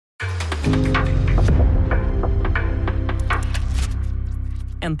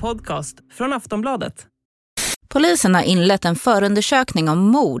En podcast från Aftonbladet. Polisen har inlett en förundersökning om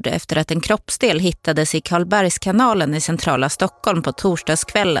mord efter att en kroppsdel hittades i Karlbergskanalen i centrala Stockholm på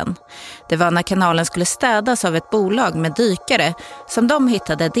torsdagskvällen. Det var när kanalen skulle städas av ett bolag med dykare som de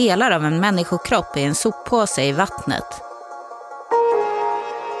hittade delar av en människokropp i en soppåse i vattnet.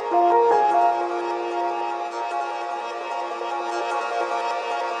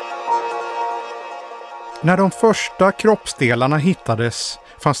 När de första kroppsdelarna hittades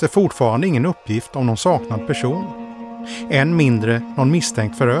fanns det fortfarande ingen uppgift om någon saknad person. Än mindre någon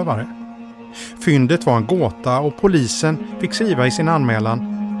misstänkt förövare. Fyndet var en gåta och polisen fick skriva i sin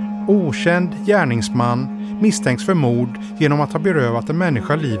anmälan: okänd gärningsman misstänks för mord genom att ha berövat en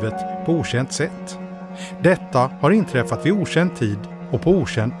människa livet på okänt sätt. Detta har inträffat vid okänd tid och på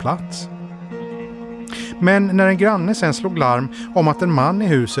okänd plats. Men när en granne sen slog larm om att en man i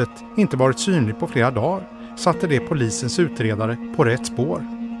huset inte varit synlig på flera dagar satte det polisens utredare på rätt spår.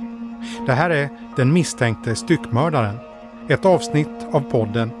 Det här är den misstänkte styckmördaren. Ett avsnitt av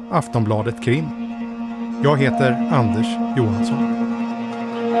podden Aftonbladet Krim. Jag heter Anders Johansson.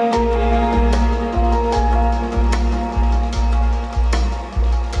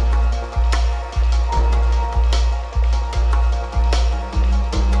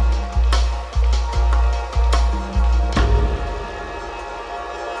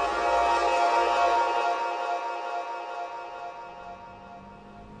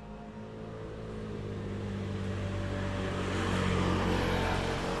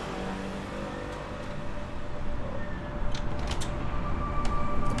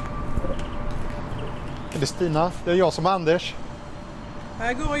 Stina, det är jag som Anders.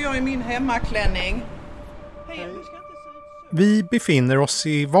 Här går jag i min hemmaklänning. Hej, Vi befinner oss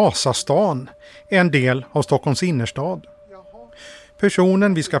i Vasastan, en del av Stockholms innerstad.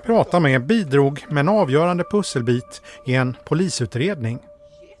 Personen vi ska prata med bidrog med en avgörande pusselbit i en polisutredning.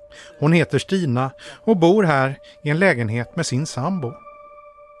 Hon heter Stina och bor här i en lägenhet med sin sambo.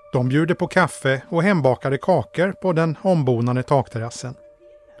 De bjuder på kaffe och hembakade kakor på den ombonade takterrassen.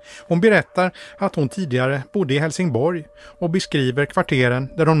 Hon berättar att hon tidigare bodde i Helsingborg och beskriver kvarteren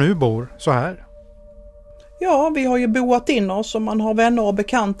där de nu bor så här. Ja, vi har ju boat in oss och man har vänner och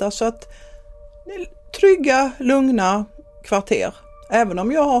bekanta, så att det är trygga, lugna kvarter. Även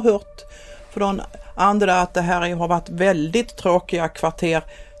om jag har hört från andra att det här har varit väldigt tråkiga kvarter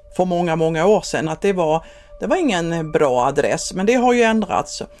för många år sedan. Att det var ingen bra adress, men det har ju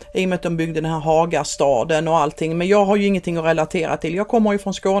ändrats i och med att de byggde den här Hagastaden och allting. Men jag har ju ingenting att relatera till. Jag kommer ju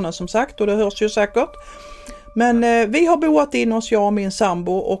från Skåne som sagt och det hörs ju säkert. Men vi har boat in oss, jag och min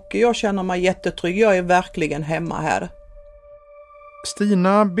sambo, och jag känner mig jättetrygg. Jag är verkligen hemma här.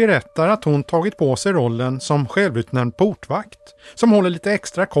 Stina berättar att hon tagit på sig rollen som självutnämnd portvakt som håller lite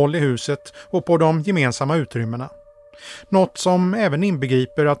extra koll i huset och på de gemensamma utrymmena. Något som även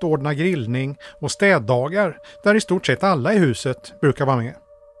inbegriper att ordna grillning och städdagar där i stort sett alla i huset brukar vara med.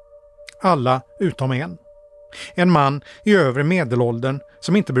 Alla utom en. En man i övre medelåldern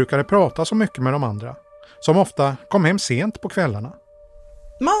som inte brukade prata så mycket med de andra. Som ofta kom hem sent på kvällarna.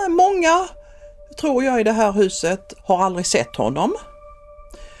 Många, tror jag, i det här huset har aldrig sett honom.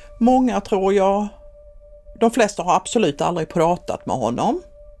 Många, tror jag, de flesta har absolut aldrig pratat med honom.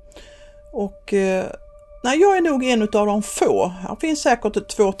 Och nej, jag är nog en av de få. Det finns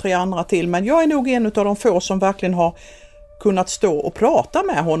säkert 2-3 andra till, men jag är nog en av de få som verkligen har kunnat stå och prata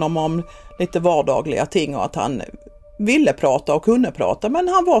med honom om lite vardagliga ting och att han ville prata och kunde prata. Men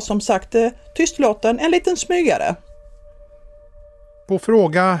han var som sagt tystlåten, en liten smygare. På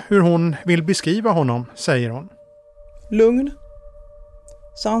fråga hur hon vill beskriva honom säger hon: lugn,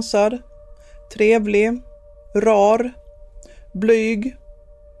 sansad, trevlig, rar, blyg,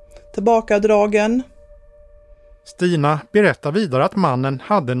 tillbakadragen. Stina berättar vidare att mannen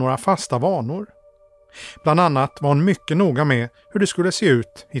hade några fasta vanor. Bland annat var hon mycket noga med hur det skulle se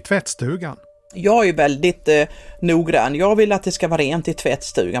ut i tvättstugan. Jag är väldigt noggrann. Jag vill att det ska vara rent i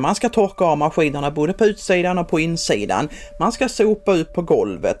tvättstugan. Man ska torka av maskinerna både på utsidan och på insidan. Man ska sopa ut på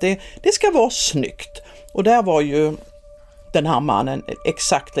golvet. Det ska vara snyggt. Och där var ju den här mannen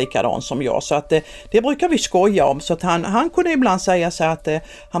exakt likadan som jag. Så att det brukar vi skoja om. Så att han kunde ibland säga så att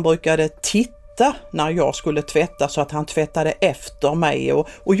han brukade titta när jag skulle tvätta så att han tvättade efter mig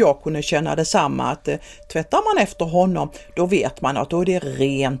och jag kunde känna detsamma att tvättar man efter honom då vet man att då är det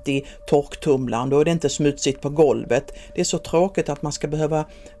rent i torktumlaren, då är det inte smutsigt på golvet. Det är så tråkigt att man ska behöva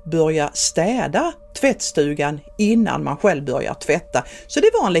börja städa tvättstugan innan man själv börjar tvätta. Så det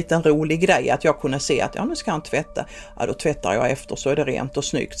var en liten rolig grej att jag kunde se att nu ska han tvätta. Ja, då tvättar jag efter så är det rent och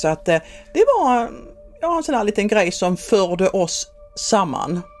snyggt. Så att det var en sån här liten grej som förde oss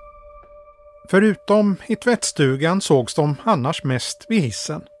samman. Förutom i tvättstugan sågs de annars mest vid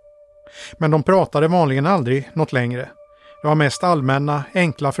hissen. Men de pratade vanligen aldrig något längre. Det var mest allmänna,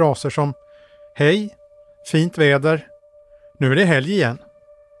 enkla fraser som hej, fint väder, nu är det helg igen.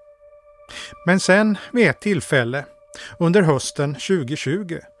 Men sen vid ett tillfälle, under hösten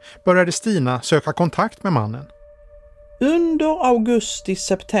 2020, började Stina söka kontakt med mannen. Under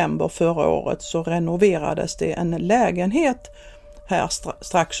augusti-september förra året så renoverades det en lägenhet här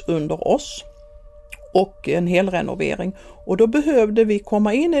strax under oss och en hel renovering. Och då behövde vi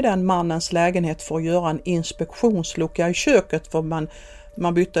komma in i den mannens lägenhet för att göra en inspektionslucka i köket, för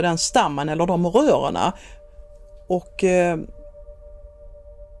man bytte den stammen eller de rörerna. Och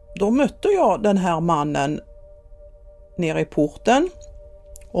då mötte jag den här mannen nere i porten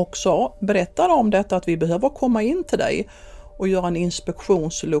och berättade om detta, att vi behöver komma in till dig och göra en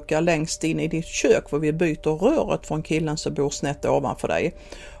inspektionslucka längst in i ditt kök, för vi byter röret från killen som bor snett ovanför dig.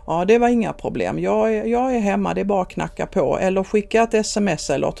 Ja, det var inga problem. Jag är hemma, det är bara att knacka på eller skicka ett sms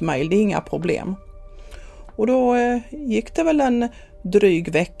eller ett mejl, det är inga problem. Och då gick det väl en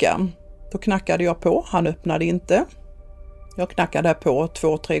dryg vecka. Då knackade jag på, han öppnade inte. Jag knackade på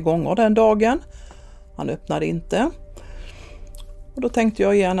 2-3 gånger den dagen. Han öppnade inte. Och då tänkte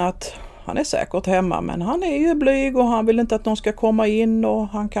jag igen att han är säkert hemma, men han är ju blyg och han vill inte att någon ska komma in, och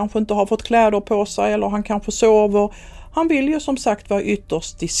han kanske inte har fått kläder på sig eller han kanske sover. Han vill ju som sagt vara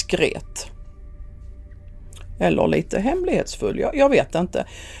ytterst diskret. Eller lite hemlighetsfull, jag vet inte.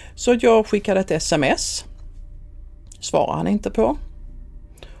 Så jag skickade ett sms. Svarar han inte på.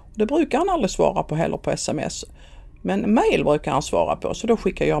 Det brukar han aldrig svara på heller på sms. Men mejl brukar han svara på, så då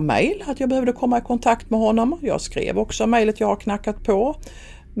skickar jag mejl att jag behövde komma i kontakt med honom. Jag skrev också mejlet jag har knackat på,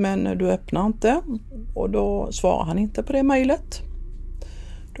 men du öppnar inte, och då svarar han inte på det mejlet.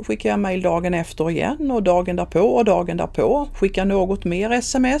 Då skickar jag mejl dagen efter igen, och dagen därpå, skickar något mer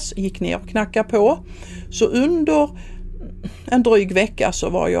sms, gick ner och knackade på. Så under en dryg vecka så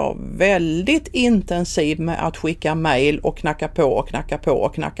var jag väldigt intensiv med att skicka mejl och knacka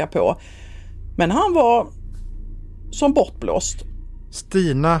på. Men han var som bortblåst.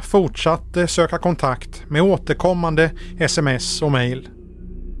 Stina fortsatte söka kontakt med återkommande sms och mejl.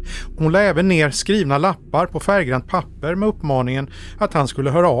 Hon la även ner skrivna lappar på färggrant papper med uppmaningen att han skulle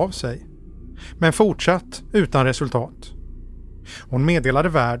höra av sig. Men fortsatt utan resultat. Hon meddelade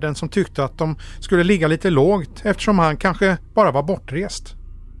värden som tyckte att de skulle ligga lite lågt eftersom han kanske bara var bortrest.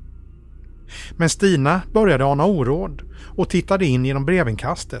 Men Stina började ana oråd och tittade in genom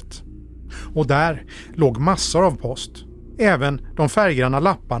brevinkastet. Och där låg massor av post. Även de färggranna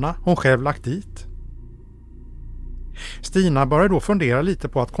lapparna hon själv lagt dit. Stina började då fundera lite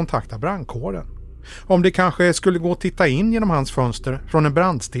på att kontakta brandkåren. Om det kanske skulle gå att titta in genom hans fönster från en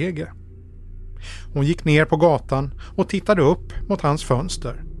brandstege. Hon gick ner på gatan och tittade upp mot hans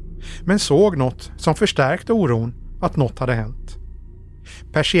fönster. Men såg något som förstärkte oron att något hade hänt.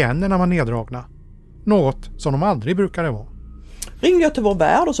 Persiennerna var neddragna. Något som de aldrig brukade vara. Ringde jag till vår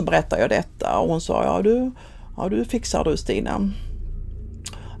värd och så berättade jag detta. Och hon sa, ja du fixar du, Stina.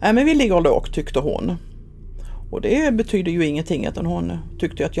 Nej, men vi ligger lågt, tyckte hon. Och det betyder ju ingenting, utan hon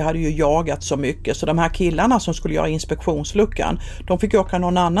tyckte att jag hade ju jagat så mycket. Så de här killarna som skulle göra inspektionsluckan, de fick åka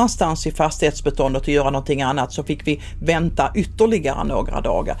någon annanstans i fastighetsbeståndet och göra någonting annat. Så fick vi vänta ytterligare några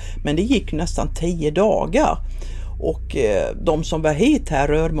dagar. Men det gick nästan 10 dagar. Och de som var hit här,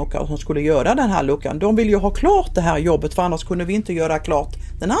 rörmokare som skulle göra den här luckan, de ville ju ha klart det här jobbet, för annars kunde vi inte göra klart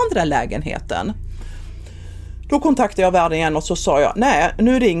den andra lägenheten. Då kontaktade jag värden igen och så sa jag, nej,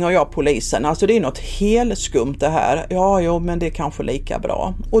 nu ringer jag polisen. Alltså det är något helt skumt det här. Ja, men det är kanske lika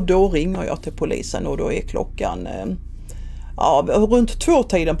bra. Och då ringer jag till polisen och då är klockan, runt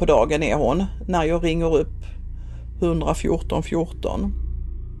 2-tiden på dagen är hon, när jag ringer upp 114.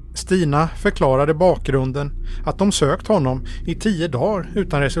 Stina förklarade bakgrunden, att de sökt honom i 10 dagar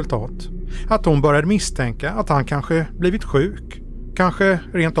utan resultat. Att hon började misstänka att han kanske blivit sjuk, kanske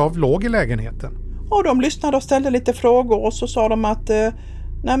rent av låg i lägenheten. Och de lyssnade och ställde lite frågor och så sa de att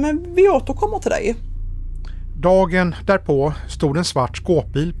nej, men vi återkommer till dig. Dagen därpå stod en svart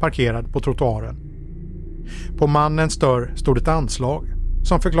skåpbil parkerad på trottoaren. På mannens dörr stod ett anslag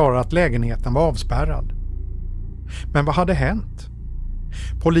som förklarade att lägenheten var avspärrad. Men vad hade hänt?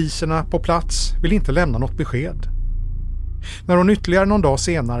 Poliserna på plats ville inte lämna något besked. När hon ytterligare någon dag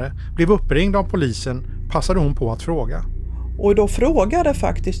senare blev uppringd av polisen passade hon på att fråga. Och då frågade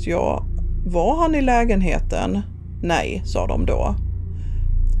faktiskt jag, var han i lägenheten? Nej, sa de då.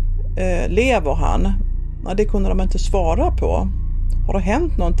 Lever han? Ja, det kunde de inte svara på. Har det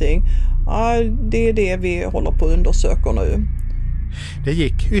hänt någonting? Ja, det är det vi håller på att undersöka nu. Det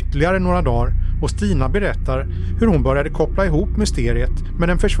gick ytterligare några dagar och Stina berättar hur hon började koppla ihop mysteriet med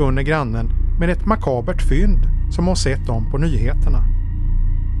den försvunne grannen med ett makabert fynd som hon sett om på nyheterna.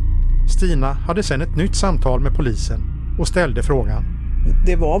 Stina hade sedan ett nytt samtal med polisen och ställde frågan.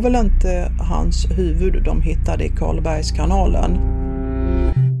 Det var väl inte hans huvud de hittade i Karlbergskanalen?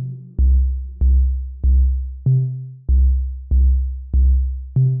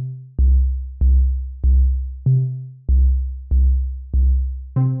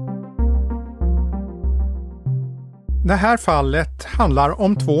 Det här fallet handlar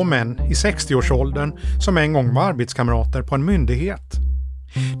om 2 män i 60-årsåldern som en gång var arbetskamrater på en myndighet.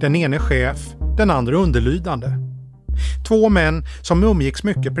 Den ene chef, den andra underlydande. 2 män som umgicks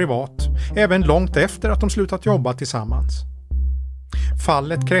mycket privat, även långt efter att de slutat jobba tillsammans.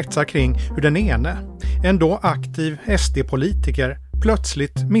 Fallet kretsar kring hur den ene, en då aktiv SD-politiker,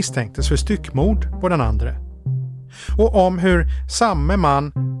 plötsligt misstänktes för styckmord på den andra. Och om hur samme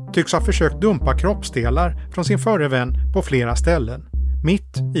man tycks ha försökt dumpa kroppsdelar från sin förre vän på flera ställen,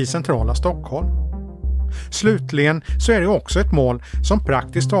 mitt i centrala Stockholm. Slutligen så är det också ett mål som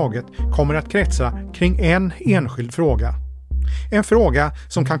praktiskt taget kommer att kretsa kring en enskild fråga. En fråga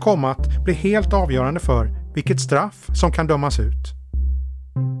som kan komma att bli helt avgörande för vilket straff som kan dömas ut.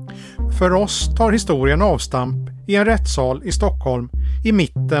 För oss tar historien avstamp i en rättssal i Stockholm i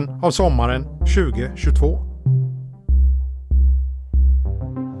mitten av sommaren 2022.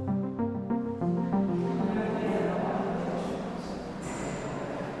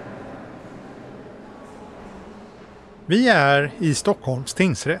 Vi är i Stockholms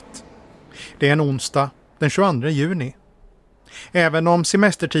tingsrätt. Det är en onsdag den 22 juni. Även om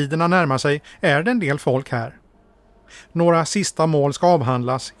semestertiderna närmar sig är det en del folk här. Några sista mål ska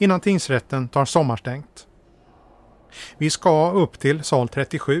avhandlas innan tingsrätten tar sommarstängt. Vi ska upp till sal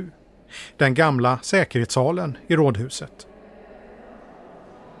 37, den gamla säkerhetssalen i rådhuset.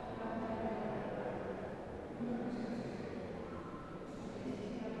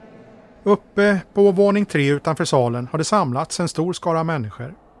 Uppe på våning 3 utanför salen har det samlats en stor skara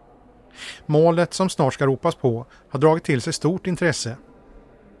människor. Målet som snart ska ropas på har dragit till sig stort intresse.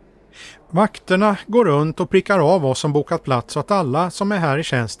 Vakterna går runt och prickar av oss som bokat plats så att alla som är här i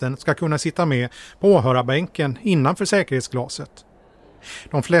tjänsten ska kunna sitta med på åhörarbänken innanför säkerhetsglaset.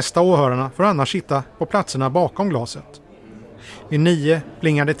 De flesta åhörarna får annars sitta på platserna bakom glaset. Vid 9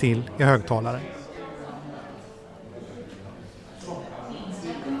 plingar det till i högtalaren.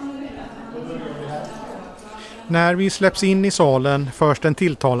 När vi släpps in i salen förs en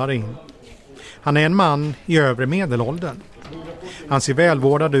tilltalare in. Han är en man i övre medelåldern. Han ser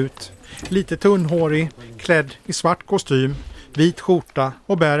välvårdad ut, lite tunnhårig, klädd i svart kostym, vit skjorta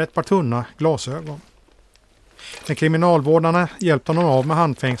och bär ett par tunna glasögon. När kriminalvårdarna hjälpt honom av med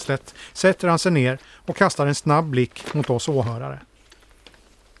handfängslet sätter han sig ner och kastar en snabb blick mot oss åhörare.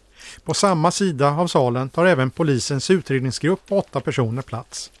 På samma sida av salen tar även polisens utredningsgrupp på 8 personer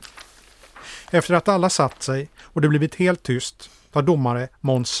plats. Efter att alla satt sig och det blivit helt tyst tar domare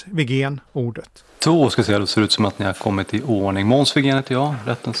Måns Vigén ordet. Då ska jag säga, det ser ut som att ni har kommit i ordning. Måns Vigén heter jag,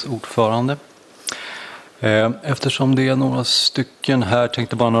 rättens ordförande. Eftersom det är några stycken här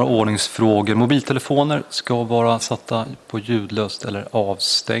tänkte bara några ordningsfrågor. Mobiltelefoner ska vara satta på ljudlöst eller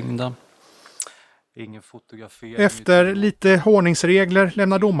avstängda. Ingen fotografering. Efter lite ordningsregler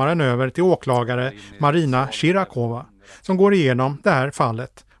lämnar domaren över till åklagare Marina Shirakova som går igenom det här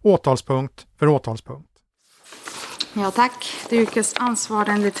fallet. Åtalspunkt för åtalspunkt. Ja tack, det yrkas ansvar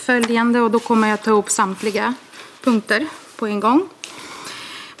enligt följande och då kommer jag ta upp samtliga punkter på en gång.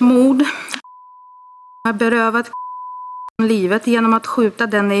 Mord. Har berövat livet genom att skjuta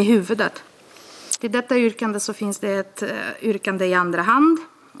den i huvudet. Till detta yrkande så finns det ett yrkande i andra hand.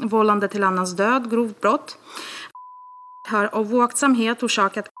 Vållande till annans död, grovt brott. Har av oaktsamhet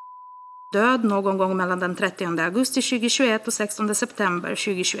orsakat död någon gång mellan den 30 augusti 2021 och 16 september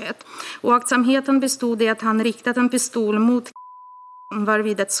 2021. Oaktsamheten bestod i att han riktat en pistol mot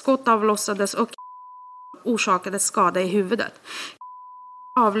varvid ett skott avlossades och orsakade skada i huvudet.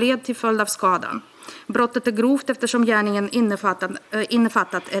 Avled till följd av skadan. Brottet är grovt eftersom gärningen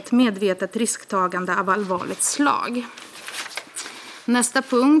innefattat ett medvetet risktagande av allvarligt slag. Nästa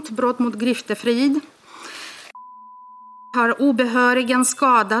punkt, brott mot griftefrid. Har obehörigen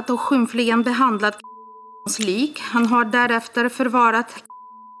skadat och skymfligen behandlat hans lik. Han har därefter förvarat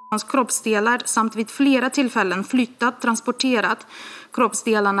hans kroppsdelar samt vid flera tillfällen flyttat, transporterat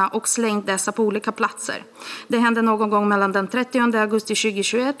kroppsdelarna och slängt dessa på olika platser. Det hände någon gång mellan den 30 augusti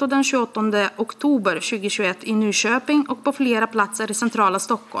 2021 och den 28 oktober 2021 i Nyköping och på flera platser i centrala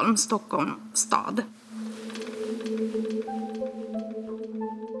Stockholm, Stockholm stad.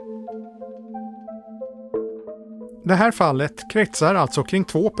 Det här fallet kretsar alltså kring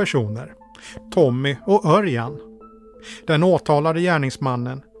 2 personer, Tommy och Örjan. Den åtalade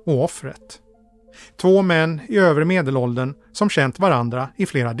gärningsmannen och offret. 2 män i övre medelåldern som känt varandra i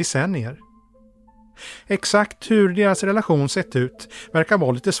flera decennier. Exakt hur deras relation sett ut verkar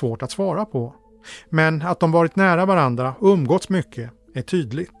vara lite svårt att svara på. Men att de varit nära varandra och umgåtts mycket är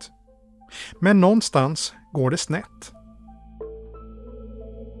tydligt. Men någonstans går det snett.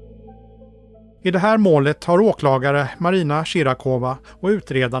 I det här målet har åklagare Marina Shirakova och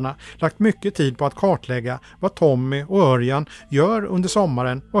utredarna lagt mycket tid på att kartlägga vad Tommy och Örjan gör under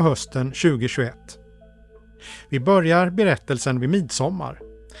sommaren och hösten 2021. Vi börjar berättelsen vid midsommar.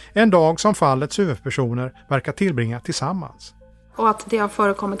 En dag som fallets huvudpersoner verkar tillbringa tillsammans. Och att det har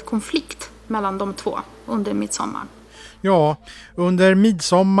förekommit konflikt mellan de två under midsommar. Ja, under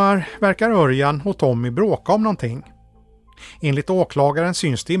midsommar verkar Örjan och Tommy bråka om någonting. Enligt åklagaren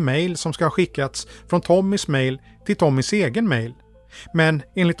syns det i mejl som ska ha skickats från Tommys mejl till Tommys egen mejl. Men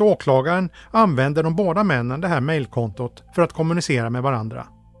enligt åklagaren använder de båda männen det här mejlkontot för att kommunicera med varandra.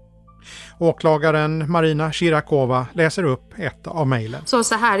 Åklagaren Marina Shirakova läser upp ett av mejlen.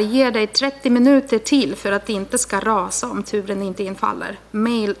 Så här, ge dig 30 minuter till för att det inte ska rasa om turen inte infaller.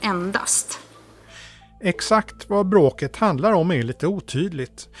 Mejl endast. Exakt vad bråket handlar om är lite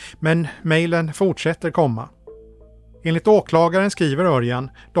otydligt, men mejlen fortsätter komma. Enligt åklagaren skriver Örjan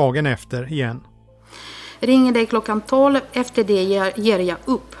dagen efter igen. Ringer dig klockan 12, efter det ger jag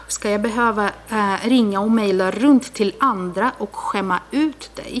upp. Ska jag behöva ringa och mejla runt till andra och skämma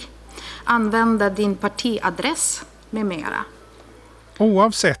ut dig? Använda din partiadress med mera.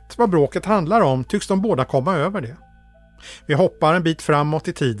 Oavsett vad bråket handlar om tycks de båda komma över det. Vi hoppar en bit framåt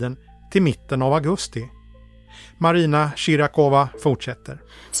i tiden till mitten av augusti. Marina Shirakova fortsätter.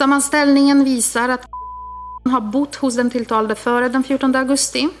 Sammanställningen visar att har bott hos den tilltalade före den 14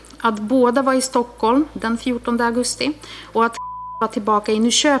 augusti. Att båda var i Stockholm den 14 augusti. Och att var tillbaka i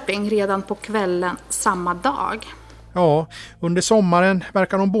Nyköping redan på kvällen samma dag. Ja, under sommaren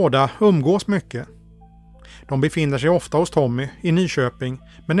verkar de båda umgås mycket. De befinner sig ofta hos Tommy i Nyköping,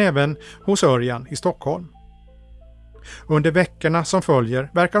 men även hos Örjan i Stockholm. Under veckorna som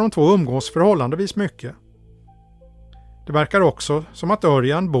följer verkar de två umgås förhållandevis mycket. Det verkar också som att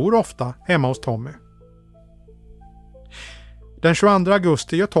Örjan bor ofta hemma hos Tommy. Den 22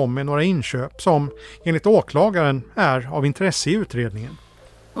 augusti gör Tommy några inköp som enligt åklagaren är av intresse i utredningen.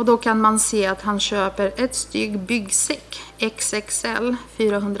 Och då kan man se att han köper ett styck byggsäck XXL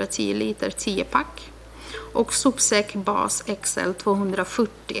 410 liter 10-pack och sopsäck bas XL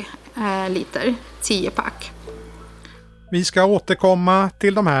 240 liter 10-pack. Vi ska återkomma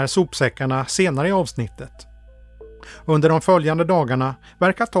till de här sopsäckarna senare i avsnittet. Under de följande dagarna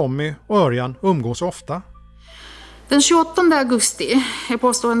verkar Tommy och Örjan umgås ofta. Den 28 augusti är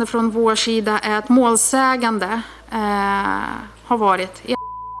påstående från vår sida är att målsägande har varit i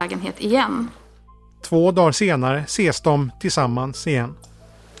lägenhet igen. 2 dagar senare ses de tillsammans igen.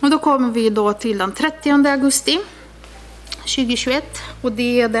 Och då kommer vi då till den 30 augusti 2021 och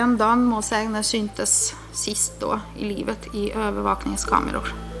det är den dagen målsägande syntes sist då i livet i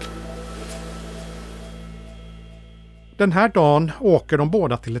övervakningskameror. Den här dagen åker de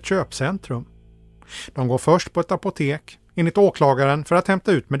båda till ett köpcentrum. De går först på ett apotek, enligt åklagaren, för att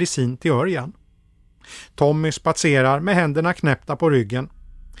hämta ut medicin till Örjan. Tommy spatserar med händerna knäppta på ryggen,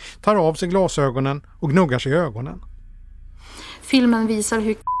 tar av sig glasögonen och gnuggar sig i ögonen. Filmen visar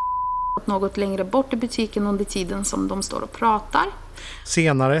hur något längre bort i butiken under tiden som de står och pratar.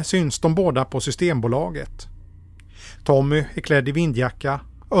 Senare syns de båda på Systembolaget. Tommy är klädd i vindjacka,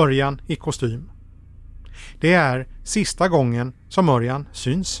 Örjan i kostym. Det är sista gången som Örjan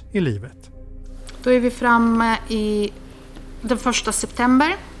syns i livet. Då är vi framme i den 1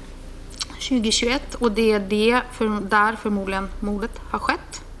 september 2021 och det är där förmodligen mordet har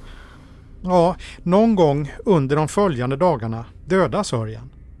skett. Ja, någon gång under de följande dagarna dödas Örjan.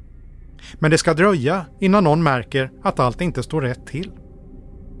 Men det ska dröja innan någon märker att allt inte står rätt till.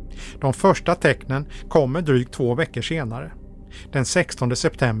 De första tecknen kommer drygt 2 veckor senare, den 16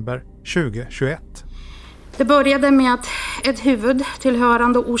 september 2021. Det började med att ett huvud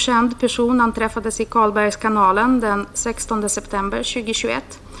tillhörande okänd person anträffades i Karlbergskanalen den 16 september 2021.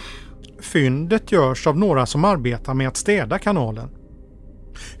 Fyndet görs av några som arbetar med att städa kanalen.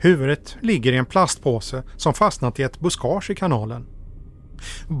 Huvudet ligger i en plastpåse som fastnat i ett buskage i kanalen.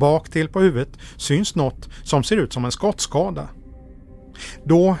 Bak till på huvudet syns något som ser ut som en skottskada.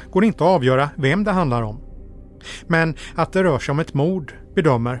 Då går det inte att avgöra vem det handlar om. Men att det rör sig om ett mord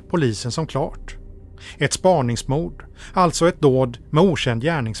bedömer polisen som klart. Ett spaningsmord, alltså ett dåd med okänd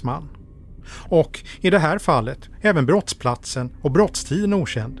gärningsman. Och i det här fallet även brottsplatsen och brottstiden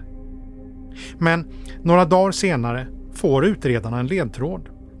okänd. Men några dagar senare får utredarna en ledtråd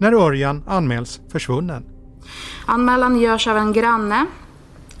när Örjan anmäls försvunnen. Anmälan görs av en granne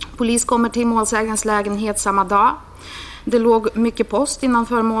Polis kommer till målsägarens lägenhet samma dag. Det låg mycket post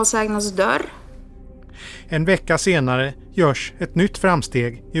innanför målsägarens dörr. En vecka senare görs ett nytt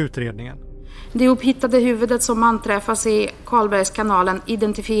framsteg i utredningen. Det upphittade huvudet som anträffas i Karlbergskanalen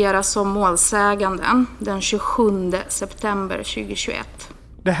identifieras som målsäganden den 27 september 2021.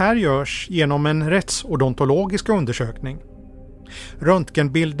 Det här görs genom en rättsodontologisk undersökning.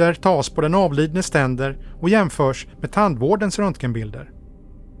 Röntgenbilder tas på den avlidnes tänder och jämförs med tandvårdens röntgenbilder.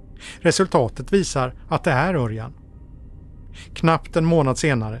 Resultatet visar att det är Örjan. Knappt en månad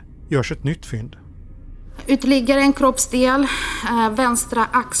senare görs ett nytt fynd. Ytterligare en kroppsdel, vänstra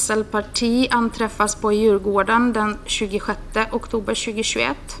axelparti, anträffas på Djurgården den 26 oktober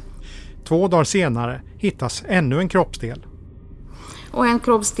 2021. 2 dagar senare hittas ännu en kroppsdel. Och en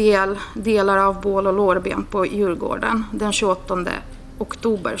kroppsdel, delar av bål och lårben på Djurgården den 28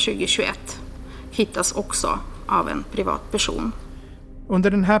 oktober 2021, hittas också av en privatperson.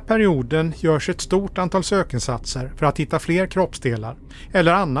 Under den här perioden görs ett stort antal sökinsatser för att hitta fler kroppsdelar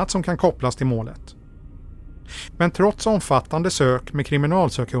eller annat som kan kopplas till målet. Men trots omfattande sök med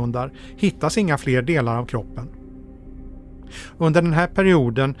kriminalsökhundar hittas inga fler delar av kroppen. Under den här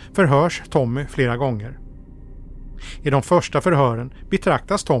perioden förhörs Tommy flera gånger. I de första förhören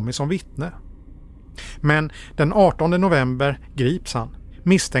betraktas Tommy som vittne. Men den 18 november grips han,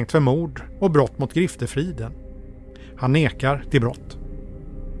 misstänkt för mord och brott mot griftefriden. Han nekar till brott.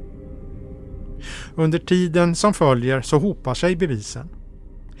 Under tiden som följer så hopar sig bevisen.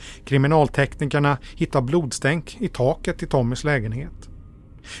 Kriminalteknikerna hittar blodstänk i taket i Tommys lägenhet.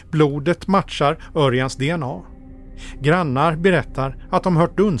 Blodet matchar Örjans DNA. Grannar berättar att de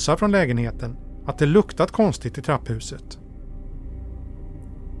hört dunsar från lägenheten, att det luktat konstigt i trapphuset.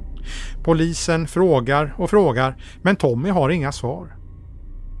 Polisen frågar och frågar, men Tommy har inga svar.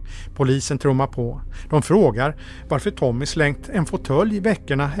 Polisen trummar på. De frågar varför Tommy slängt en fåtölj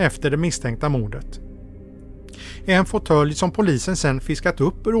veckorna efter det misstänkta mordet. En fåtölj som polisen sen fiskat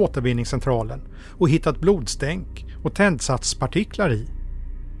upp ur återvinningscentralen och hittat blodstänk och tändsatspartiklar i.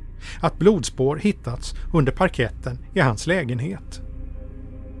 Att blodspår hittats under parketten i hans lägenhet.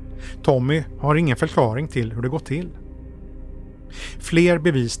 Tommy har ingen förklaring till hur det gått till. Fler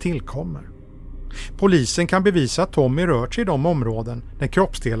bevis tillkommer. Polisen kan bevisa att Tommy rört sig i de områden där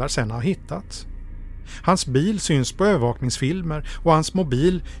kroppsdelar sedan har hittats. Hans bil syns på övervakningsfilmer och hans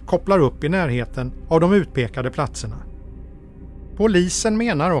mobil kopplar upp i närheten av de utpekade platserna. Polisen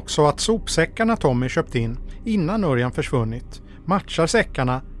menar också att sopsäckarna Tommy köpt in innan Örjan försvunnit matchar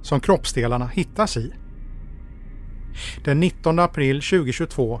säckarna som kroppsdelarna hittas i. Den 19 april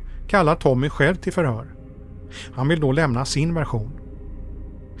 2022 kallar Tommy själv till förhör. Han vill då lämna sin version.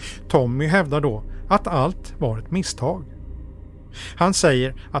 Tommy hävdar då att allt var ett misstag. Han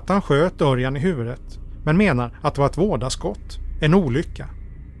säger att han sköt Örjan i huvudet, men menar att det var ett vådaskott, en olycka.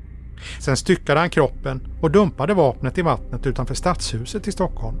 Sen styckade han kroppen och dumpade vapnet i vattnet utanför stadshuset i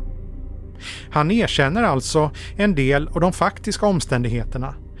Stockholm. Han erkänner alltså en del av de faktiska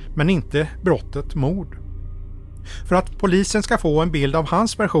omständigheterna, men inte brottet mord. För att polisen ska få en bild av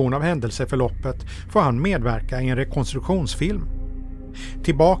hans version av händelseförloppet får han medverka i en rekonstruktionsfilm.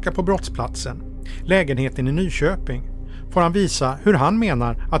 Tillbaka på brottsplatsen, lägenheten i Nyköping, får han visa hur han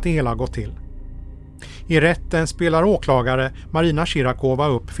menar att det hela har gått till. I rätten spelar åklagare Marina Shirakova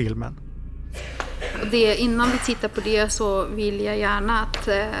upp filmen. Innan vi tittar på det så vill jag gärna att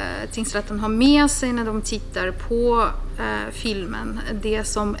tingsrätten har med sig när de tittar på filmen. Det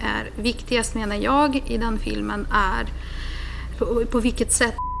som är viktigast menar jag i den filmen är på vilket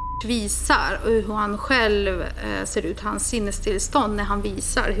sätt visar och hur han själv ser ut, hans sinnestillstånd när han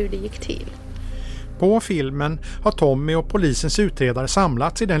visar hur det gick till. På filmen har Tommy och polisens utredare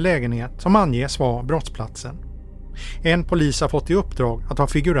samlats i den lägenhet som anges vara brottsplatsen. En polis har fått i uppdrag att ha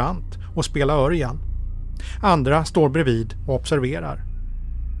figurant och spela Örjan. Andra står bredvid och observerar.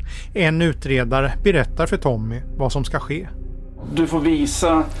 En utredare berättar för Tommy vad som ska ske. Du får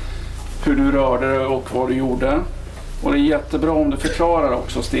visa hur du rörde dig och vad du gjorde. Och det är jättebra om du förklarar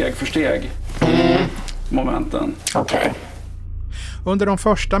också steg för steg momenten. Okej. Under de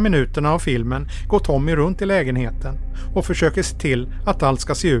första minuterna av filmen går Tommy runt i lägenheten och försöker se till att allt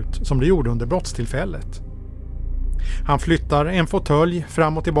ska se ut som det gjorde under brottstillfället. Han flyttar en fåtölj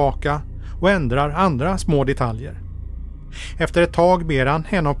fram och tillbaka och ändrar andra små detaljer. Efter ett tag ber han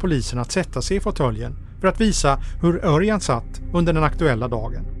en av polisen att sätta sig i fåtöljen för att visa hur Örjan satt under den aktuella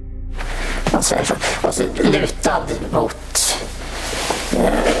dagen. Alltså lutad mot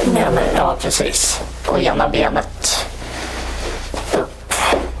ja precis, på ena benet upp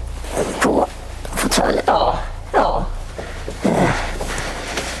på fåtöljen. Ja.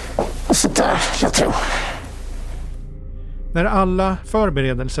 Och så där, jag tror. När alla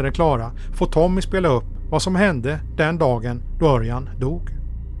förberedelser är klara får Tommy spela upp vad som hände den dagen då Örjan dog.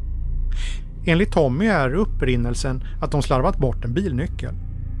 Enligt Tommy är upprinnelsen att de slarvat bort en bilnyckel.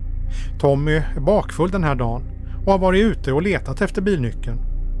 Tommy är bakfull den här dagen och har varit ute och letat efter bilnyckeln.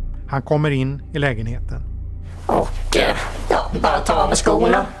 Han kommer in i lägenheten. Och bara ta med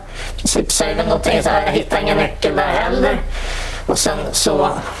skorna. I princip säger väl någonting så här, jag hittar ingen nyckel där heller. Och sen så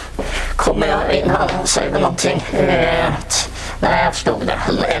kommer jag in, han säger väl någonting. Nej, jag förstod det.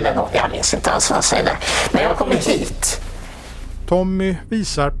 Eller något, jag minns inte alls vad han säger där. Men jag kommer hit. Tommy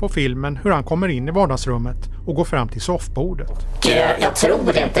visar på filmen hur han kommer in i vardagsrummet och går fram till soffbordet. Jag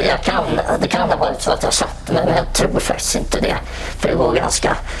tror inte, det kan ha varit så att jag satt, men jag tror faktiskt inte det. För det går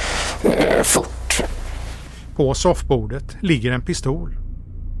ganska fort. På soffbordet ligger en pistol.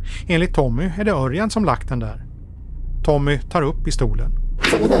 Enligt Tommy är det Örjan som lagt den där. Tommy tar upp pistolen.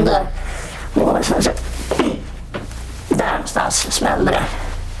 Den där någonstans smällde det.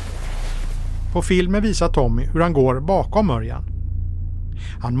 På filmen visar Tommy hur han går bakom Örjan.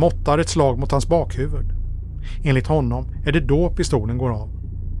 Han måttar ett slag mot hans bakhuvud. Enligt honom är det då pistolen går av.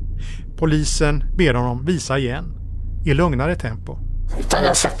 Polisen ber honom visa igen, i lugnare tempo. Utan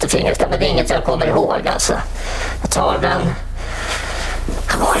jag sätter fingret där, men det är inget jag kommer ihåg alltså. Jag tar den.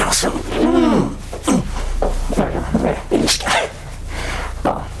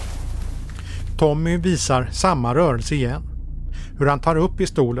 Ja. Tommy visar samma rörelse igen. Hur han tar upp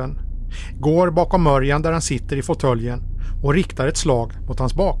pistolen, går bakom Örjan där han sitter i fåtöljen och riktar ett slag mot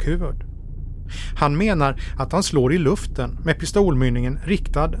hans bakhuvud. Han menar att han slår i luften med pistolmynningen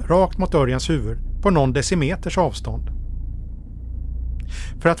riktad rakt mot Örjans huvud på någon decimeters avstånd.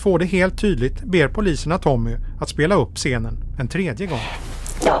 För att få det helt tydligt ber poliserna Tommy att spela upp scenen en tredje gång.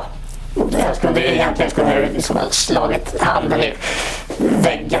 Ja, jag skulle liksom ha slagit handen i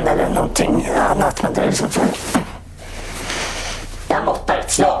väggen eller någonting annat. Men det är liksom jag måttar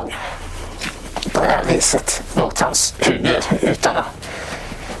ett slag på det här viset mot hans huvud utan att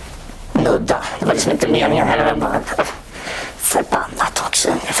nudda. Det var liksom inte meningen heller. Det var bara förbannat också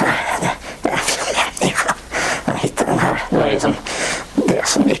ungefär. Det är en människa. Man hittar den här. Det var liksom det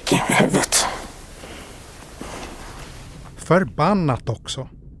som gick i huvudet. Förbannat också.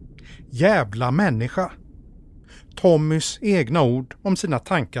 Jävla människa. Tommys egna ord om sina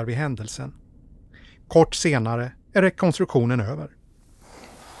tankar vid händelsen. Kort senare är rekonstruktionen över.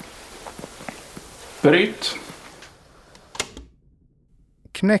 Bryt.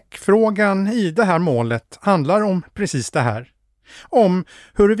 Knäckfrågan i det här målet handlar om precis det här. Om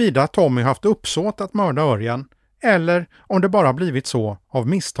huruvida Tommy haft uppsåt att mörda Örjan eller om det bara blivit så av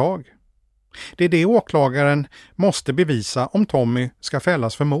misstag. Det är det åklagaren måste bevisa om Tommy ska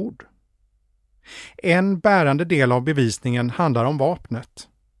fällas för mord. En bärande del av bevisningen handlar om vapnet.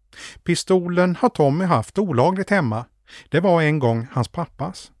 Pistolen har Tommy haft olagligt hemma. Det var en gång hans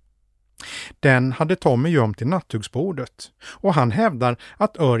pappas. Den hade Tommy gömt i nattduksbordet och han hävdar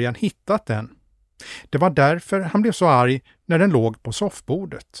att Örjan hittat den. Det var därför han blev så arg när den låg på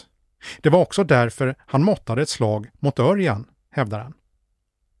soffbordet. Det var också därför han måttade ett slag mot Örjan, hävdar han.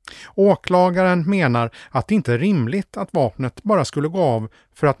 Åklagaren menar att det inte är rimligt att vapnet bara skulle gå av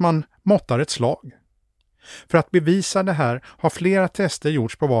för att man måttar ett slag. För att bevisa det här har flera tester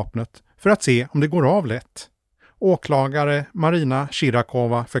gjorts på vapnet för att se om det går av lätt. Åklagare Marina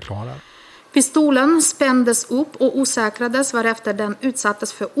Shirakova förklarar. Pistolen spändes upp och osäkrades varefter den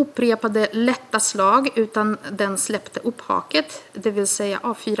utsattes för upprepade lätta slag utan den släppte upp haket, det vill säga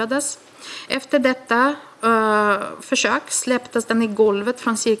avfyrades. Efter detta försök släpptes den i golvet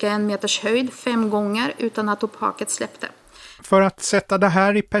från cirka 1 meters höjd 5 gånger utan att upphaket släppte. För att sätta det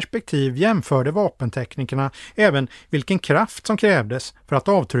här i perspektiv jämförde vapenteknikerna även vilken kraft som krävdes för att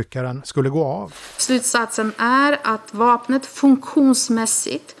avtryckaren skulle gå av. Slutsatsen är att vapnet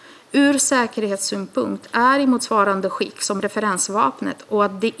funktionsmässigt ur säkerhetssynpunkt är i motsvarande skick som referensvapnet och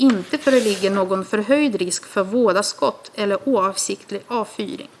att det inte föreligger någon förhöjd risk för vådaskott eller oavsiktlig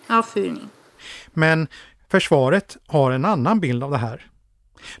avfyrning. Men försvaret har en annan bild av det här.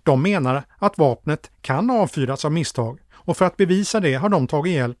 De menar att vapnet kan avfyras av misstag och för att bevisa det har de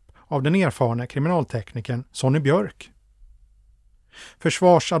tagit hjälp av den erfarna kriminalteknikern Sonny Björk.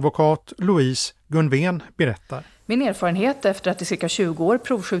 Försvarsadvokat Louise Gunven berättar. Min erfarenhet efter att i cirka 20 år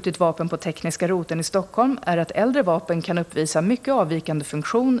provskjutit vapen på tekniska roten i Stockholm är att äldre vapen kan uppvisa mycket avvikande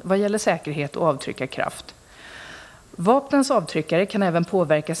funktion vad gäller säkerhet och avtryckarkraft. Vapnens avtryckare kan även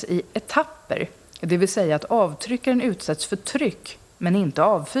påverkas i etapper, det vill säga att avtryckaren utsätts för tryck men inte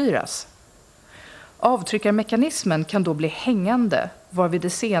avfyras. Avtryckarmekanismen kan då bli hängande, varvid det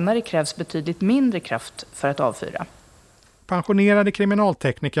senare krävs betydligt mindre kraft för att avfyra. pensionerade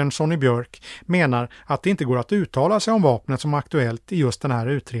kriminalteknikern Sonny Björk menar att det inte går att uttala sig om vapnet som är aktuellt i just den här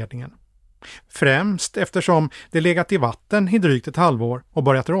utredningen. Främst eftersom det legat i vatten i drygt ett halvår och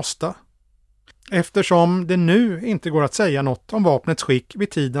börjat rosta. Eftersom det nu inte går att säga något om vapnets skick vid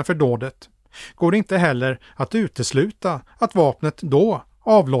tiden för dådet går det inte heller att utesluta att vapnet då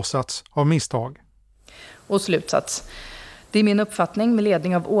avlossats av misstag. Och slutsats. Det är min uppfattning med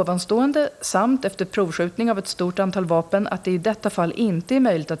ledning av ovanstående samt efter provskjutning av ett stort antal vapen att det i detta fall inte är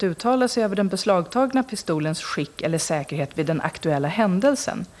möjligt att uttala sig över den beslagtagna pistolens skick eller säkerhet vid den aktuella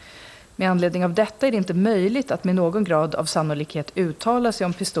händelsen. Med anledning av detta är det inte möjligt att med någon grad av sannolikhet uttala sig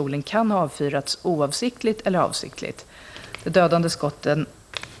om pistolen kan ha avfyrats oavsiktligt eller avsiktligt. De dödande skotten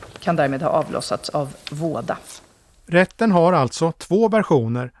kan därmed ha avlossats av våda. Rätten har alltså två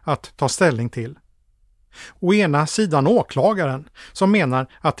versioner att ta ställning till. Å ena sidan åklagaren som menar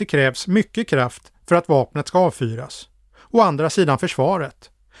att det krävs mycket kraft för att vapnet ska avfyras. Å andra sidan försvaret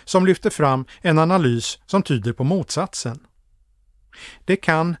som lyfter fram en analys som tyder på motsatsen. Det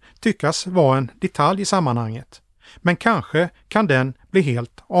kan tyckas vara en detalj i sammanhanget, men kanske kan den bli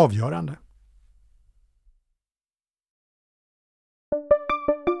helt avgörande.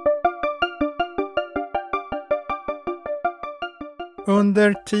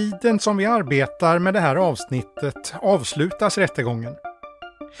 Under tiden som vi arbetar med det här avsnittet avslutas rättegången.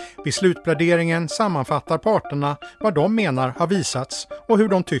 Vid slutpläderingen sammanfattar parterna vad de menar har visats och hur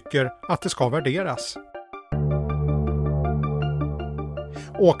de tycker att det ska värderas.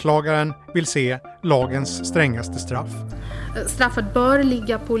 Åklagaren vill se lagens strängaste straff. Straffet bör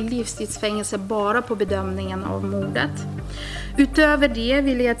ligga på livstidsfängelse bara på bedömningen av mordet. Utöver det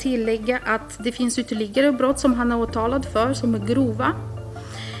vill jag tillägga att det finns ytterligare brott som han är åtalad för som är grova.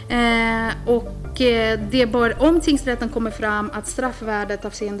 Det bör, om tingsrätten kommer fram att straffvärdet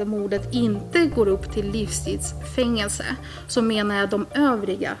avseende mordet inte går upp till livstidsfängelse, så menar jag att de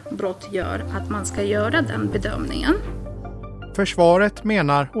övriga brott gör att man ska göra den bedömningen. Försvaret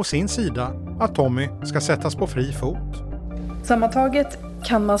menar å sin sida att Tommy ska sättas på fri fot. Sammantaget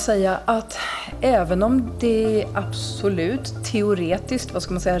kan man säga att även om det absolut teoretiskt,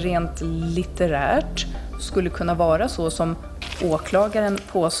 rent litterärt skulle kunna vara så som åklagaren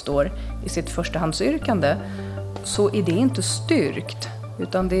påstår i sitt förstahandsyrkande, så är det inte styrkt,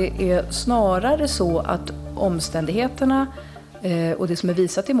 utan det är snarare så att omständigheterna och det som är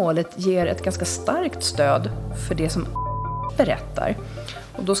visat i målet ger ett ganska starkt stöd för det som berättar.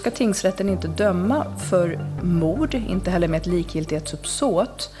 Och då ska tingsrätten inte döma för mord, inte heller med ett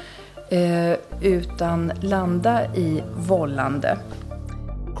likgiltighetsuppsåt, utan landa i vållande.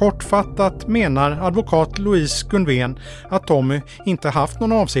 Kortfattat menar advokat Louise Gunvén att Tommy inte haft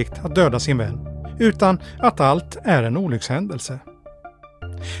någon avsikt att döda sin vän, utan att allt är en olyckshändelse.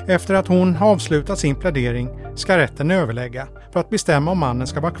 Efter att hon avslutat sin plädering ska rätten överlägga för att bestämma om mannen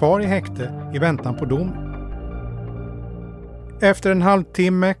ska vara kvar i häkte i väntan på dom. Efter en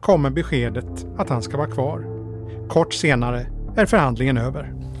halvtimme kommer beskedet att han ska vara kvar. Kort senare är förhandlingen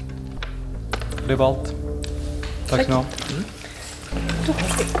över. Det var allt. Tack så mycket. Då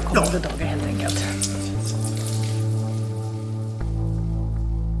har vi kommande dagar helt enkelt.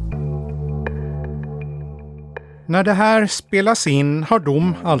 När det här spelas in har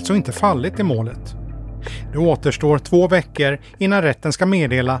dom alltså inte fallit i målet. Det återstår 2 veckor innan rätten ska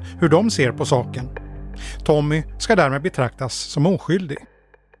meddela hur de ser på saken. Tommy ska därmed betraktas som oskyldig.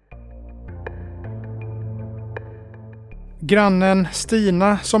 Grannen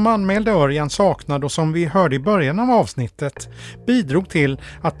Stina som anmälde Örjan saknad och som vi hörde i början av avsnittet bidrog till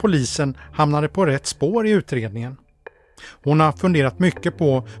att polisen hamnade på rätt spår i utredningen. Hon har funderat mycket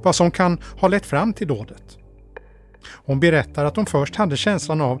på vad som kan ha lett fram till dådet. Hon berättar att hon först hade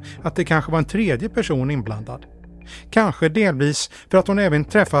känslan av att det kanske var en tredje person inblandad. Kanske delvis för att hon även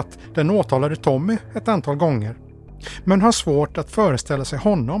träffat den åtalade Tommy ett antal gånger. Men har svårt att föreställa sig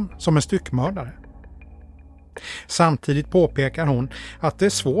honom som en styckmördare. Samtidigt påpekar hon att det är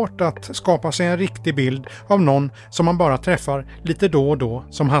svårt att skapa sig en riktig bild av någon som man bara träffar lite då och då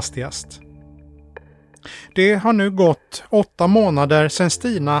som hastigast. Det har nu gått 8 månader sedan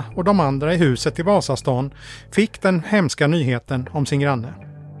Stina och de andra i huset i Vasastan fick den hemska nyheten om sin granne.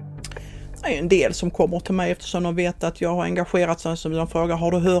 Det är en del som kommer till mig eftersom de vet att jag har engagerat sig, som de frågar: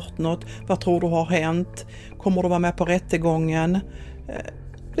 har du hört något? Vad tror du har hänt? Kommer du vara med på rättegången?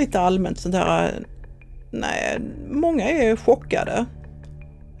 Lite allmänt sådär. Nej, många är chockade.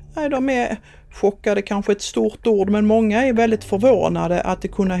 Nej, de är chockade, kanske ett stort ord, men många är väldigt förvånade att det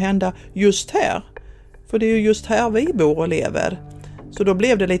kunde hända just här. För det är ju just här vi bor och lever. Så då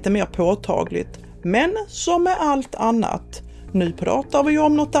blev det lite mer påtagligt. Men som med allt annat, nu pratar vi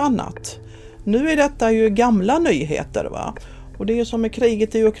om något annat. Nu är detta ju gamla nyheter, va? Och det är ju som med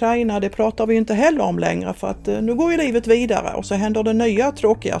kriget i Ukraina, det pratar vi inte heller om längre för att nu går ju livet vidare och så händer det nya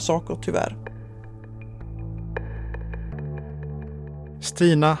tråkiga saker tyvärr.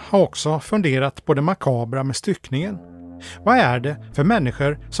 Stina har också funderat på det makabra med styckningen. Vad är det för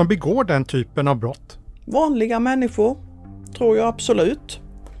människor som begår den typen av brott? Vanliga människor, tror jag absolut.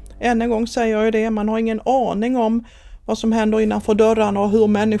 Än en gång säger jag det, man har ingen aning om vad som händer innanför dörrarna och hur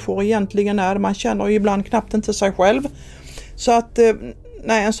människor egentligen är. Man känner ju ibland knappt inte sig själv. Så att,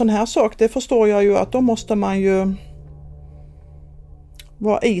 nej, en sån här sak, det förstår jag ju att då måste man ju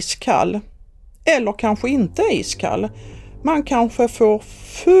vara iskall. Eller kanske inte iskall. Man kanske får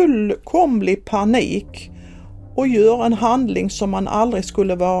fullkomlig panik och gör en handling som man aldrig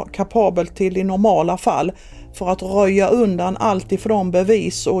skulle vara kapabel till i normala fall för att röja undan allt ifrån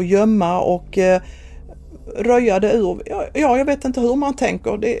bevis och gömma och röja det ur. Ja, jag vet inte hur man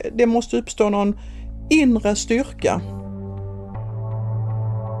tänker. Det måste uppstå någon inre styrka.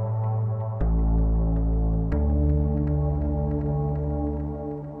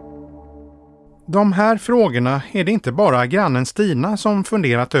 De här frågorna är det inte bara grannen Stina som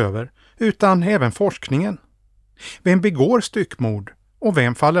funderat över, utan även forskningen. Vem begår styckmord och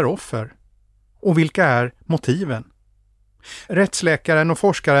vem faller offer? Och vilka är motiven? Rättsläkaren och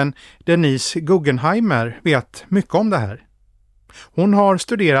forskaren Denise Guggenheimer vet mycket om det här. Hon har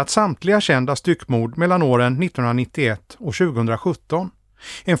studerat samtliga kända styckmord mellan åren 1991 och 2017.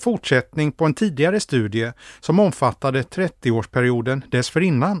 En fortsättning på en tidigare studie som omfattade 30-årsperioden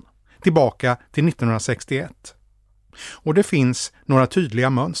dessförinnan, tillbaka till 1961. Och det finns några tydliga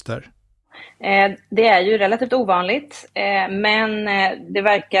mönster. Det är ju relativt ovanligt, men det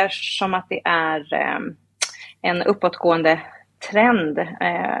verkar som att det är en uppåtgående trend.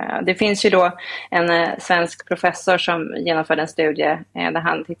 Det finns ju då en svensk professor som genomförde en studie där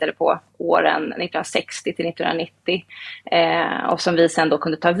han tittade på åren 1960 till 1990 och som vi sen då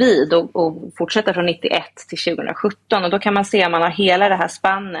kunde ta vid och fortsätta från 91 till 2017. Och då kan man se att man har hela det här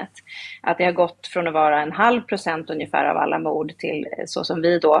spannet, att det har gått från att vara 0,5% ungefär av alla mord till så som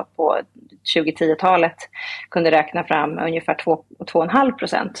vi då på 2010-talet kunde räkna fram ungefär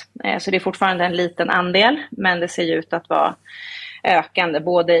 2,5%. Så det är fortfarande en liten andel, men det ser ju ut att vara ökande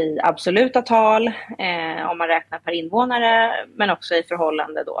både i absoluta tal om man räknar per invånare, men också i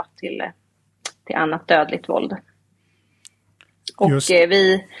förhållande då till annat dödligt våld. Och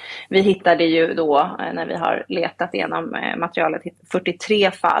vi hittade ju då, när vi har letat igenom materialet,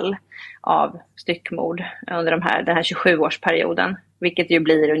 43 fall av styckmord under den här 27-årsperioden, vilket ju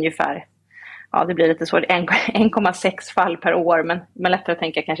blir ungefär, ja det blir lite svårt, 1,6 fall per år, men lättare att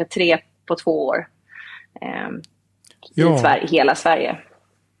tänka kanske 3 på 2 år i hela Sverige.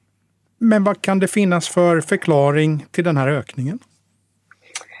 Men vad kan det finnas för förklaring till den här ökningen?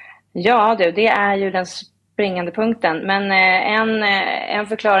 Ja, det är ju den springande punkten. Men en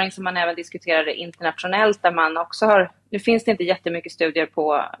förklaring som man även diskuterade internationellt, där man också har, nu finns det inte jättemycket studier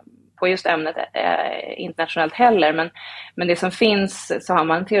på just ämnet internationellt heller, men det som finns, så har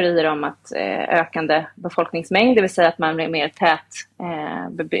man teorier om att ökande befolkningsmängd, det vill säga att man blir mer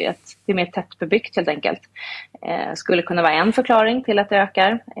tättbebyggt helt enkelt, skulle kunna vara en förklaring till att det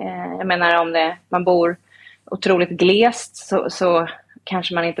ökar. Jag menar, om man bor otroligt glest så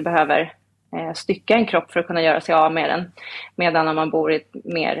kanske man inte behöver stycka en kropp för att kunna göra sig av med den, medan om man bor i ett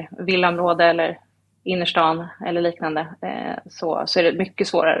mer villaområde eller innerstan eller liknande, så är det mycket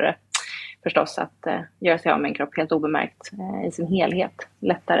svårare förstås att göra sig av med en kropp helt obemärkt i sin helhet,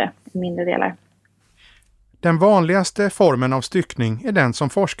 lättare i mindre delar. Den vanligaste formen av styckning är den som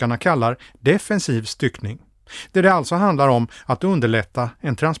forskarna kallar defensiv styckning, där det alltså handlar om att underlätta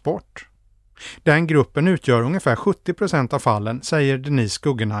en transport. Den gruppen utgör ungefär 70% av fallen, säger Denise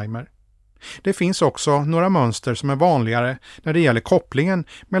Guggenheimer. Det finns också några mönster som är vanligare när det gäller kopplingen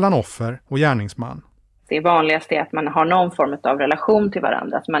mellan offer och gärningsman. Det vanligaste är att man har någon form av relation till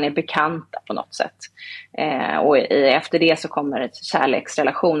varandra, att man är bekanta på något sätt. Och efter det så kommer ett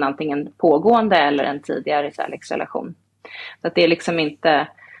kärleksrelation, antingen pågående eller en tidigare kärleksrelation. Så att det är liksom inte,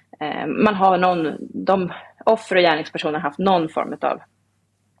 man har de offer och gärningspersoner har haft någon form av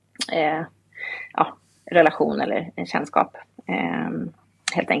relation eller en känskap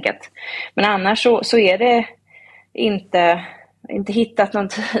helt enkelt. Men annars så är det inte hittat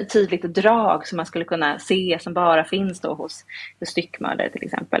något tydligt drag som man skulle kunna se som bara finns då hos styckmördare till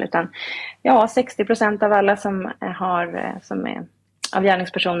exempel, utan 60% av alla av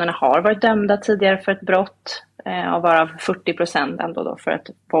gärningspersonerna har varit dömda tidigare för ett brott, och varav 40% ändå då för ett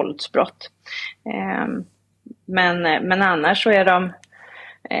våldsbrott. Men annars så är de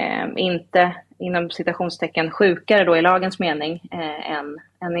inte inom citationstecken sjukare då i lagens mening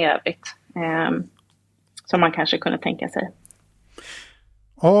än i övrigt. som man kanske kunde tänka sig.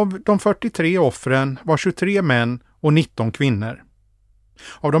 Av de 43 offren var 23 män och 19 kvinnor.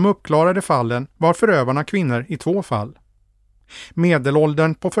 Av de uppklarade fallen var förövarna kvinnor i 2 fall.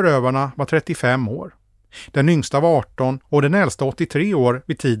 Medelåldern på förövarna var 35 år. Den yngsta var 18 och den äldsta 83 år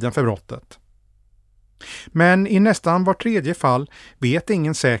vid tiden för brottet. Men i nästan var tredje fall vet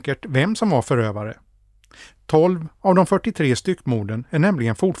ingen säkert vem som var förövare. 12 av de 43 styckmorden är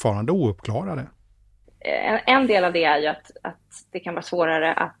nämligen fortfarande ouppklarade. En del av det är ju att det kan vara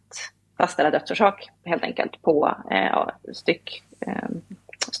svårare att fastställa dödsorsak helt enkelt på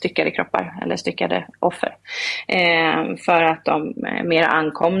styckade kroppar eller styckade offer. För att de är mer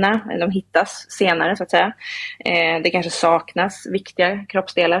ankomna, de hittas senare så att säga. Det kanske saknas viktiga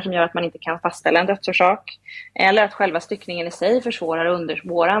kroppsdelar som gör att man inte kan fastställa en dödsorsak. Eller att själva styckningen i sig försvårar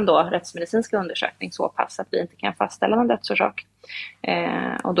våran rättsmedicinska undersökning så pass att vi inte kan fastställa någon dödsorsak.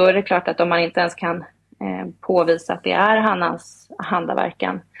 Och då är det klart att om man inte ens kan påvisa att det är Hannans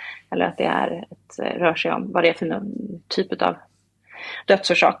handaverkan eller att det rör sig om vad det är för någon typ av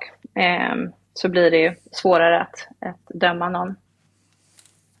dödsorsak, så blir det ju svårare att döma någon.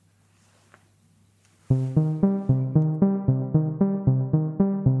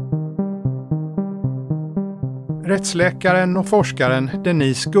 Rättsläkaren och forskaren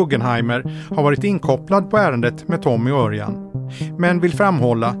Denise Guggenheimer har varit inkopplad på ärendet med Tommy och Örjan, men vill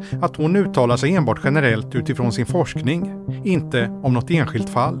framhålla att hon uttalar sig enbart generellt utifrån sin forskning, inte om något enskilt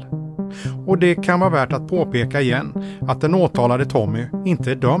fall. Och det kan vara värt att påpeka igen att den åtalade Tommy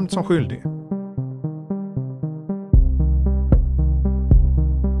inte är dömd som skyldig.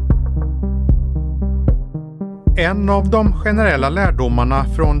 En av de generella lärdomarna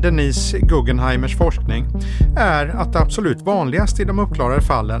från Denise Guggenheimers forskning är att det absolut vanligaste i de uppklarade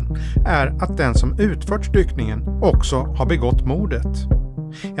fallen är att den som utfört styckningen också har begått mordet.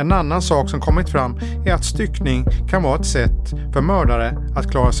 En annan sak som kommit fram är att styckning kan vara ett sätt för mördare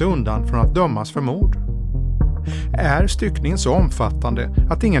att klara sig undan från att dömas för mord. Är styckningen så omfattande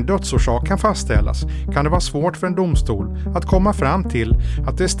att ingen dödsorsak kan fastställas kan det vara svårt för en domstol att komma fram till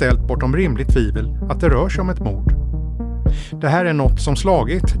att det är ställt bortom rimligt tvivel att det rör sig om ett mord. Det här är något som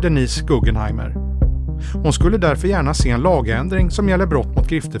slagit Denise Guggenheimer. Hon skulle därför gärna se en lagändring som gäller brott mot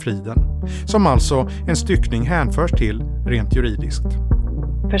griftefriden, som alltså en styckning hänförs till rent juridiskt.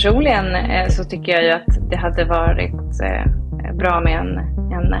 Personligen så tycker jag ju att det hade varit bra med en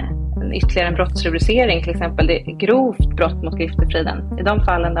ytterligare en brottsrubricering, till exempel det grovt brott mot griftefriden. I de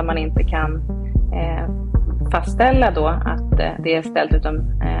fallen där man inte kan fastställa då att det är ställt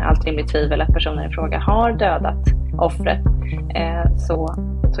utom allt rimligt tvivel att personen i fråga har dödat offret, så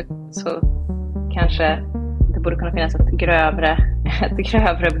kanske det borde kunna finnas ett grövre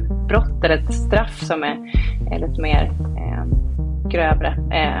brott eller ett straff som är lite mer grövre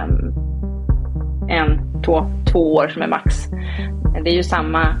än 2 år som är max. Det är ju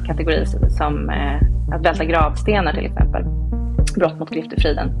samma kategori som att välta gravstenar till exempel. Brott mot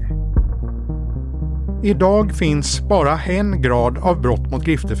griftefriden. Idag finns bara en grad av brott mot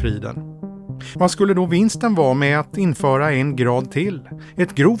griftefriden. Vad skulle då vinsten vara med att införa en grad till?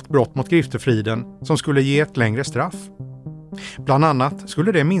 Ett grovt brott mot griftefriden som skulle ge ett längre straff. Bland annat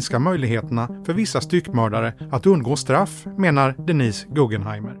skulle det minska möjligheterna för vissa styckmördare att undgå straff, menar Denise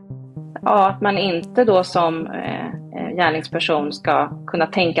Guggenheimer. Ja, att man inte då som gärningsperson ska kunna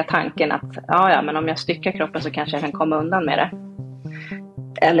tänka tanken att ja, men om jag styckar kroppen så kanske jag kan komma undan med det.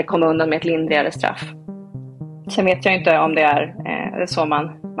 Eller komma undan med ett lindrigare straff. Sen vet jag inte om det är så man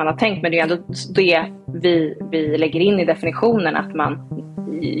har tänkt, men det är ändå det vi lägger in i definitionen att man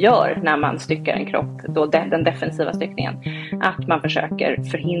gör när man styckar en kropp, då den defensiva styckningen. Att man försöker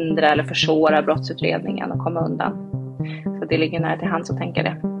förhindra eller försvåra brottsutredningen och komma undan. Så det ligger nära till hands att tänka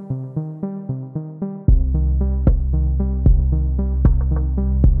det.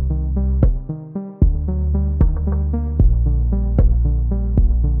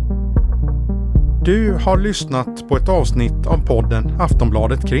 Du har lyssnat på ett avsnitt av podden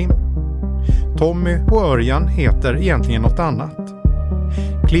Aftonbladet Krim. Tommy och Örjan heter egentligen något annat.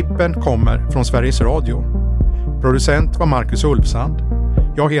 Klippen kommer från Sveriges Radio. Producent var Marcus Ulvsand.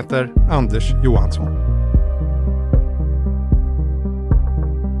 Jag heter Anders Johansson.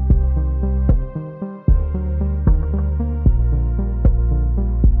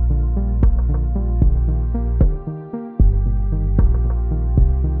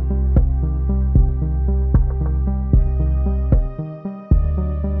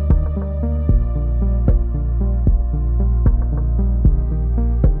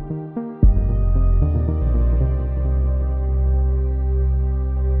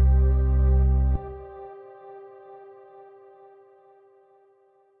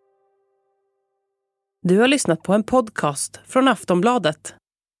 Du har lyssnat på en podcast från Aftonbladet.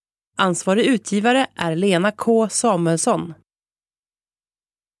 Ansvarig utgivare är Lena K. Samuelsson.